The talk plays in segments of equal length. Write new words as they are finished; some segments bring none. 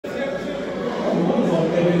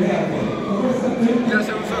Just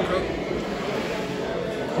say what's up, bro.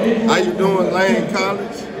 How you doing, Lane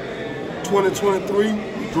College?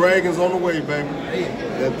 2023, Dragons on the way, baby.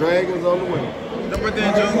 The Dragons on the way. Your birthday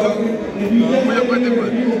in June, too? When your birthday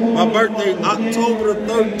was? My birthday, October the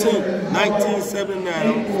 13th, 1979.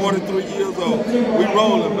 I'm 43 years old. We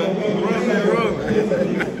rolling, baby.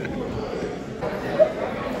 Rolling.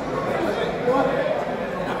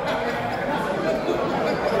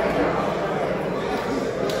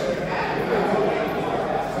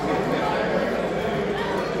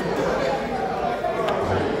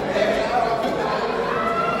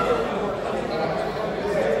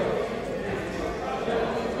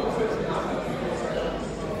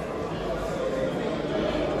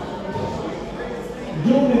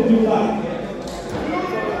 June and July.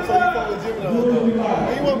 So you fuck with Gemini?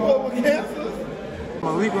 You want to fuck with Cancer?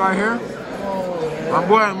 Malik right here.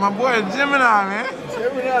 Oh, my boy is Gemini, man.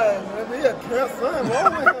 Gemini, man. He a Cancer. What's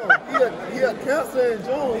wrong with him? He a Cancer in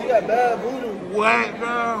June. He got bad voodoo. What, bro?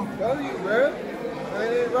 I'm telling you, bro. That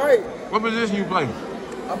ain't right. What position you play?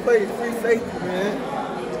 I play free safety, man.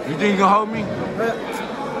 You think you can hold me? I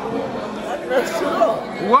can mess shit up.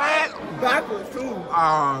 What? Backwards, too.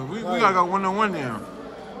 We gotta go one-on-one now.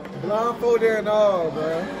 Blindfold there and all,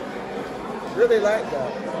 bro. Really like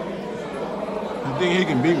that. You think he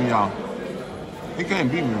can beat me, y'all? He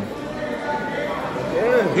can't beat me.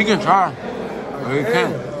 Yeah. He can try, but he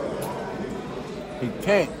can't. He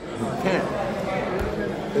can't. He can't.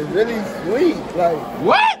 It's really sweet, like.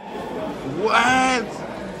 What? What?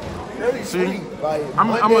 Really sweet, like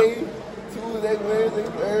Monday, Tuesday, Wednesday,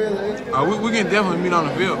 Thursday. We can definitely meet on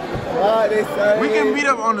the field. Friday, Saturday. We can meet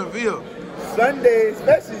up on the field. Sunday,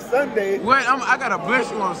 especially Sunday. Wait, I gotta bless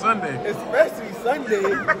you on Sunday. Especially Sunday.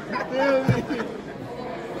 You feel me?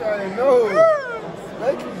 I know.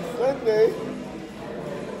 Especially Sunday.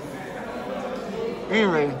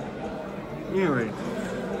 Anyway.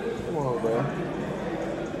 Come on, bro.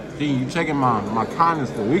 See, you taking my kindness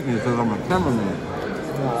to weakness because I'm a cameraman.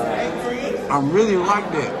 I'm really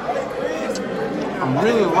like that.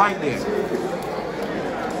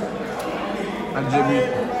 I just be...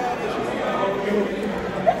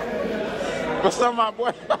 What's up, my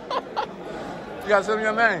boy? You gotta tell me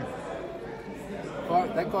your name.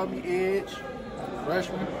 They call me Edge,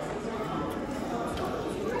 freshman.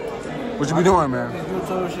 What you be doing, man? Just do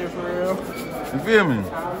total shit for real. You feel me?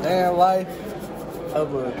 And life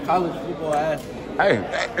of a college football athlete. Hey,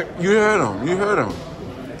 you heard him.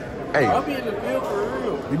 Hey. I'll be in the field for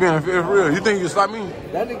real. You be in the field for real? You think you stop me?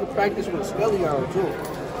 That nigga practice with Scully on too.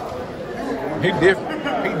 He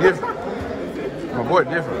different. My boy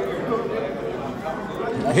different.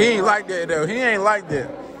 He ain't like that though. He ain't like that.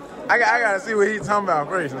 I gotta see what he's talking about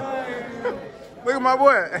first. Look at my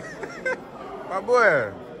boy. My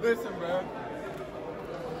boy. Listen, bro.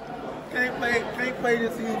 Can't play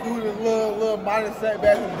this season due to little minor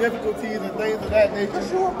setbacks and difficulties and things of that nature.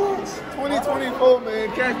 2024, man.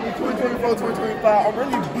 Catch me 2024, 2025. I'm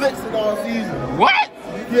really blitzing all season. What?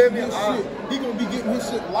 You hear me? He gonna be getting his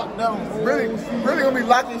shit locked down. Really gonna be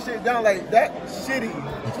locking shit down like that shitty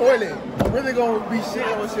toilet. Really gonna be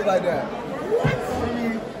shitting on shit like that. What?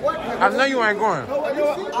 I know you ain't going. No, I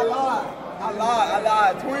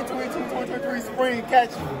lied. 2022, 2023 spring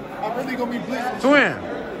catch you. I'm really gonna be blitzing. Twin.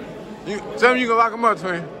 You tell me you can lock him up,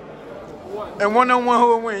 twin. What? And one-on-one, who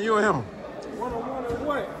will win? You and him. One-on-one and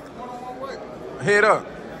what? What? Head up.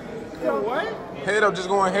 What? Head up, just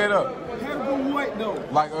going head up. Head up on what though?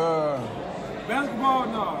 Like Basketball,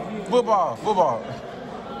 no. Football.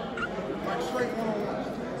 Like straight one-on-one.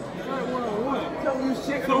 Straight one-on-one. Tell you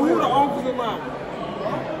shit. So who the offensive line?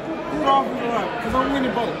 Who the offensive line? Because I'm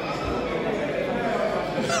winning both.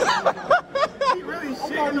 He really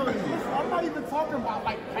shitting on you. I'm not even talking about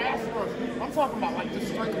like pass rush. I'm talking about like just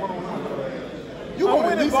straight one-on-one. You want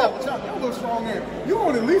to at least have a challenge. You're a little strong there. You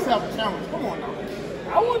want to at least have a challenge. Come on now.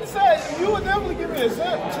 I wouldn't say you would definitely give me a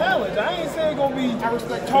challenge. I ain't saying gonna be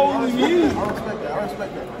totally easy. I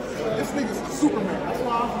respect that. This nigga's Superman. That's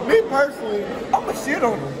why me personally, I'ma shit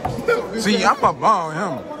on him. See, I'm a bomb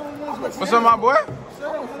him. What's up, my boy? I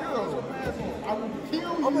will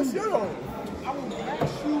kill you. I'ma shit on him. I will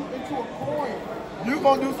mash you into a coin. You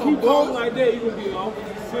gonna do some bull like that? You gonna be off the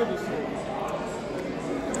citizen.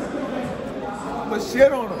 I'ma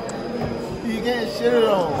shit on him. You getting shitted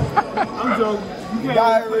on. I'm joking. You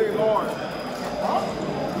can't play hard. Huh?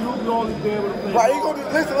 You don't always be able to play. Right, he gonna do,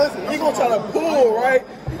 listen. He gonna try to pull, right?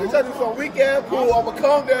 He gonna try to do some weak ass pull. I'ma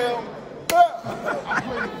calm down. I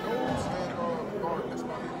play nose and guard. That's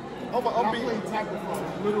about it. I'm playing tackle for a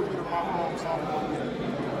little bit of my arm side.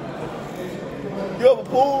 You ever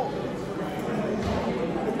pull?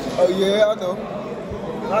 Oh yeah, I know.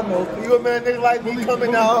 I know. You a man nigga like me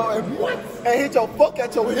coming out and hit your fuck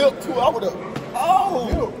at your hip too. I would've.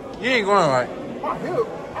 Oh. You ain't going right. My hip.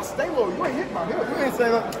 I stay low. You ain't hit my hip. You ain't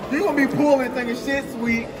saying that. You gonna be pulling thinking shit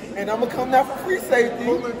sweet, and I'm gonna come down for free safety.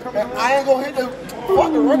 And I ain't gonna hit the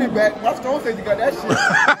fucking running back. My strong safety got that shit.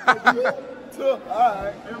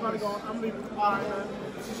 Alright. Everybody going. I'm leaving. Alright, man.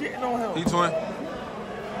 Shitting on him. He twin.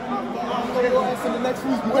 I'm gonna go ask him the next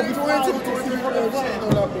week. What you into? Shitting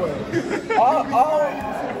on that boy.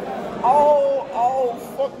 All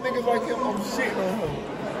fuck niggas like him, I'm shitting on him.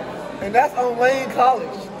 And that's on Lane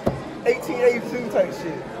College. 1882 type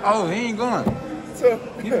shit. Oh, he ain't going. So,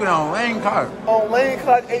 He been on Lane College. on Lane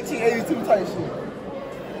College, 1882 type shit.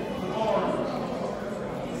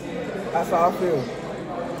 That's how I feel.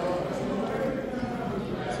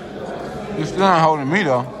 You still not holding me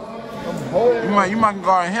though. I'm holding. You might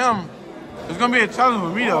guard him. It's gonna be a challenge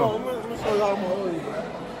with me though. I'm gonna show y'all my hoodie, bro.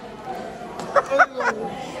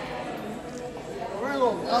 We ain't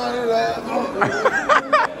gonna honor that.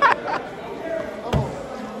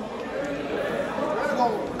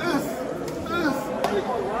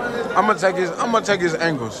 I'm gonna take his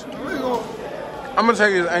ankles. I'm gonna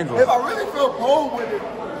take his ankles. If I really feel bold with it,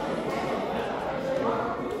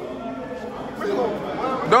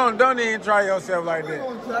 Don't even try yourself like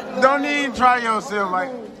that. Don't even try yourself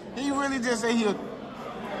like. He really just say he.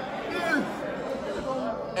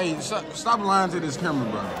 Hey, stop lying to this camera,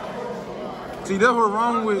 bro. See, that's what's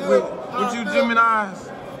wrong with you Geminis.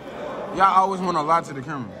 Y'all always want to lie to the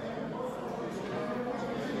camera.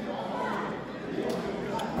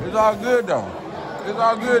 It's all good though. It's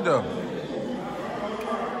all good though.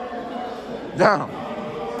 Damn.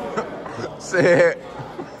 Said.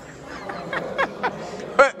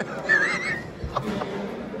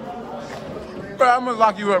 Bro, I'm gonna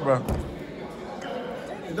lock you up, bro.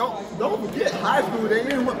 don't forget high school. They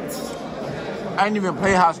didn't. I ain't even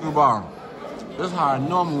play high school ball. This is how I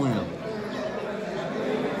normally win.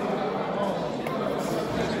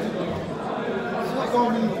 Shit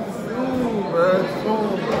gonna be soon, bro. Soon,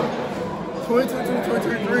 bro.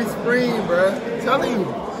 2022-2023 spring, bro. Telling you.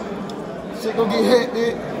 Shit gonna get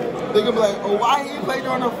hectic. They gonna be like, oh, why he ain't play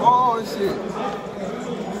during the fall and shit?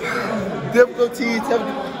 Difficulties,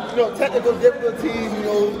 technical difficulties,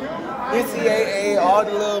 NCAA, all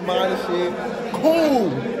the little minor shit. Cool.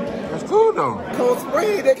 That's cool though. Come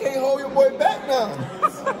spring, they can't hold your boy back now.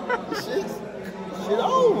 shit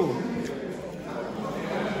over.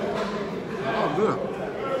 Oh, good.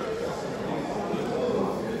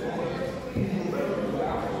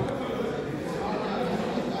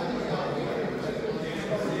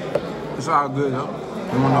 It's all good though.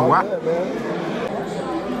 You wanna know why?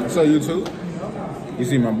 So you too? You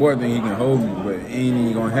see, my boy think he can hold me, but it ain't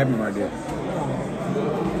even gonna happen like that.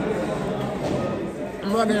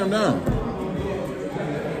 I'm goddamn down.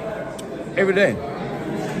 Every day.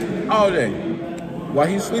 All day. While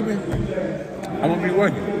he's sleeping, I'm gonna be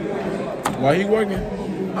working. While he working,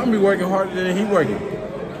 I'm gonna be working harder than he working.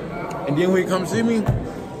 And then when he come see me,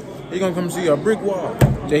 he gonna come see a brick wall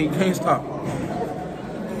that he can't stop.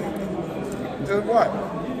 Just watch.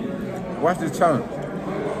 Watch this challenge.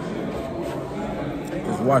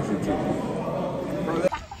 Just watch it, too.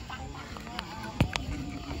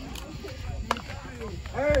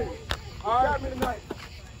 Hey, who got me tonight?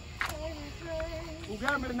 Who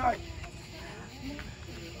got me tonight?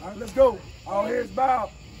 All right, let's go. All heads bow.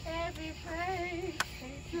 Every praise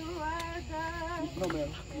to our God. No, man.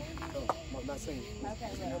 No, not singing.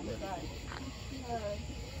 Okay, well, sorry.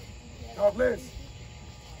 God bless.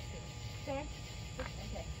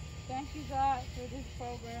 Thank you, God, for this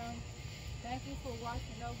program. Thank you for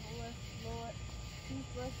watching over us, Lord. Keep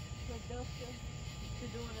us productive to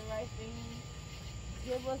doing the right thing.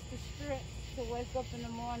 Give us the strength to wake up in the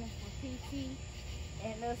morning for PT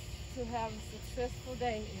and us to have a successful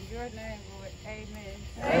day. In your name, Lord.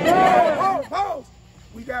 Amen. Pause, pause.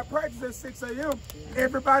 We got practice at 6 a.m.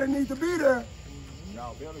 Everybody needs to be there.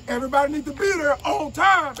 Everybody needs to be there on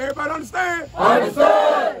time. Everybody understand?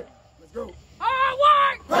 Understood. Let's go. Hard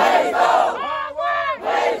work! Praise God. Hard work!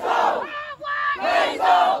 Praise God. Praise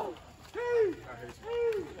God.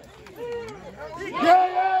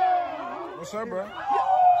 What's up, bro?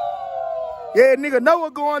 Yeah, nigga, know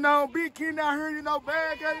what's going on. Big King out here,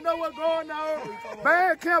 bad guy, you know what's going on.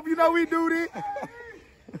 Bad camp, we do this.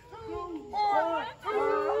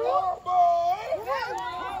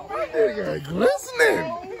 That nigga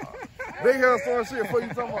glistening. Big hell sort shit for you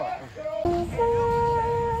talking about.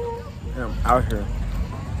 I'm out here.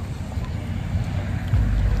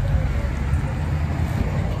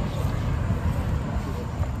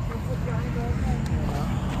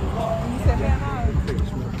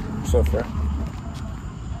 What's up, fam?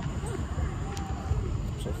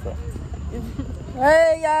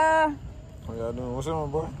 Hey, y'all. What y'all doing? What's on,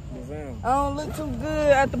 boy? I don't look too good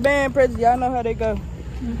at the band practice. Y'all know how they go.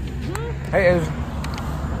 Hey, Ezra.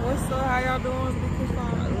 What's up? How y'all doing?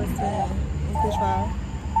 What's that? Push 5.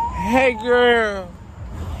 Hey, girl.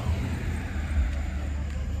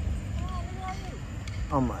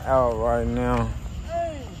 I'm out right now.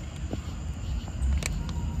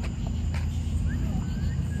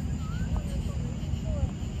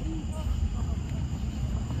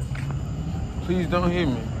 Please don't hit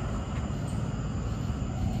me.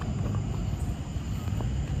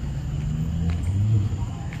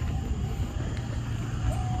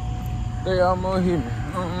 They almost hit me.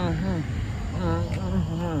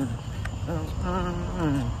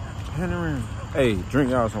 Hey,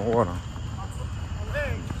 drink y'all some water.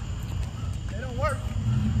 They don't work.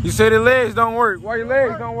 You say the legs don't work. Why your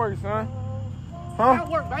legs don't work, son? Huh? I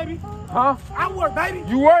work, baby. Huh? I work, baby.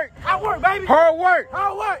 You work? I work, baby. Hard work.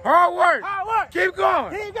 Hard work. Hard work. Hard work. Keep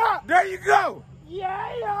going. Here you go. There you go.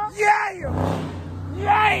 Yeah. Yeah. Yeah.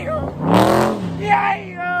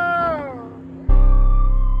 Yeah.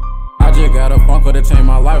 I just got a phone call to change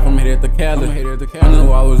my life. I'm headed to Cali. I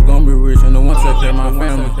knew I was gonna be rich and the one to take care of my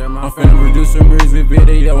family. I'm finna produce a music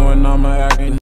video and I'm acting.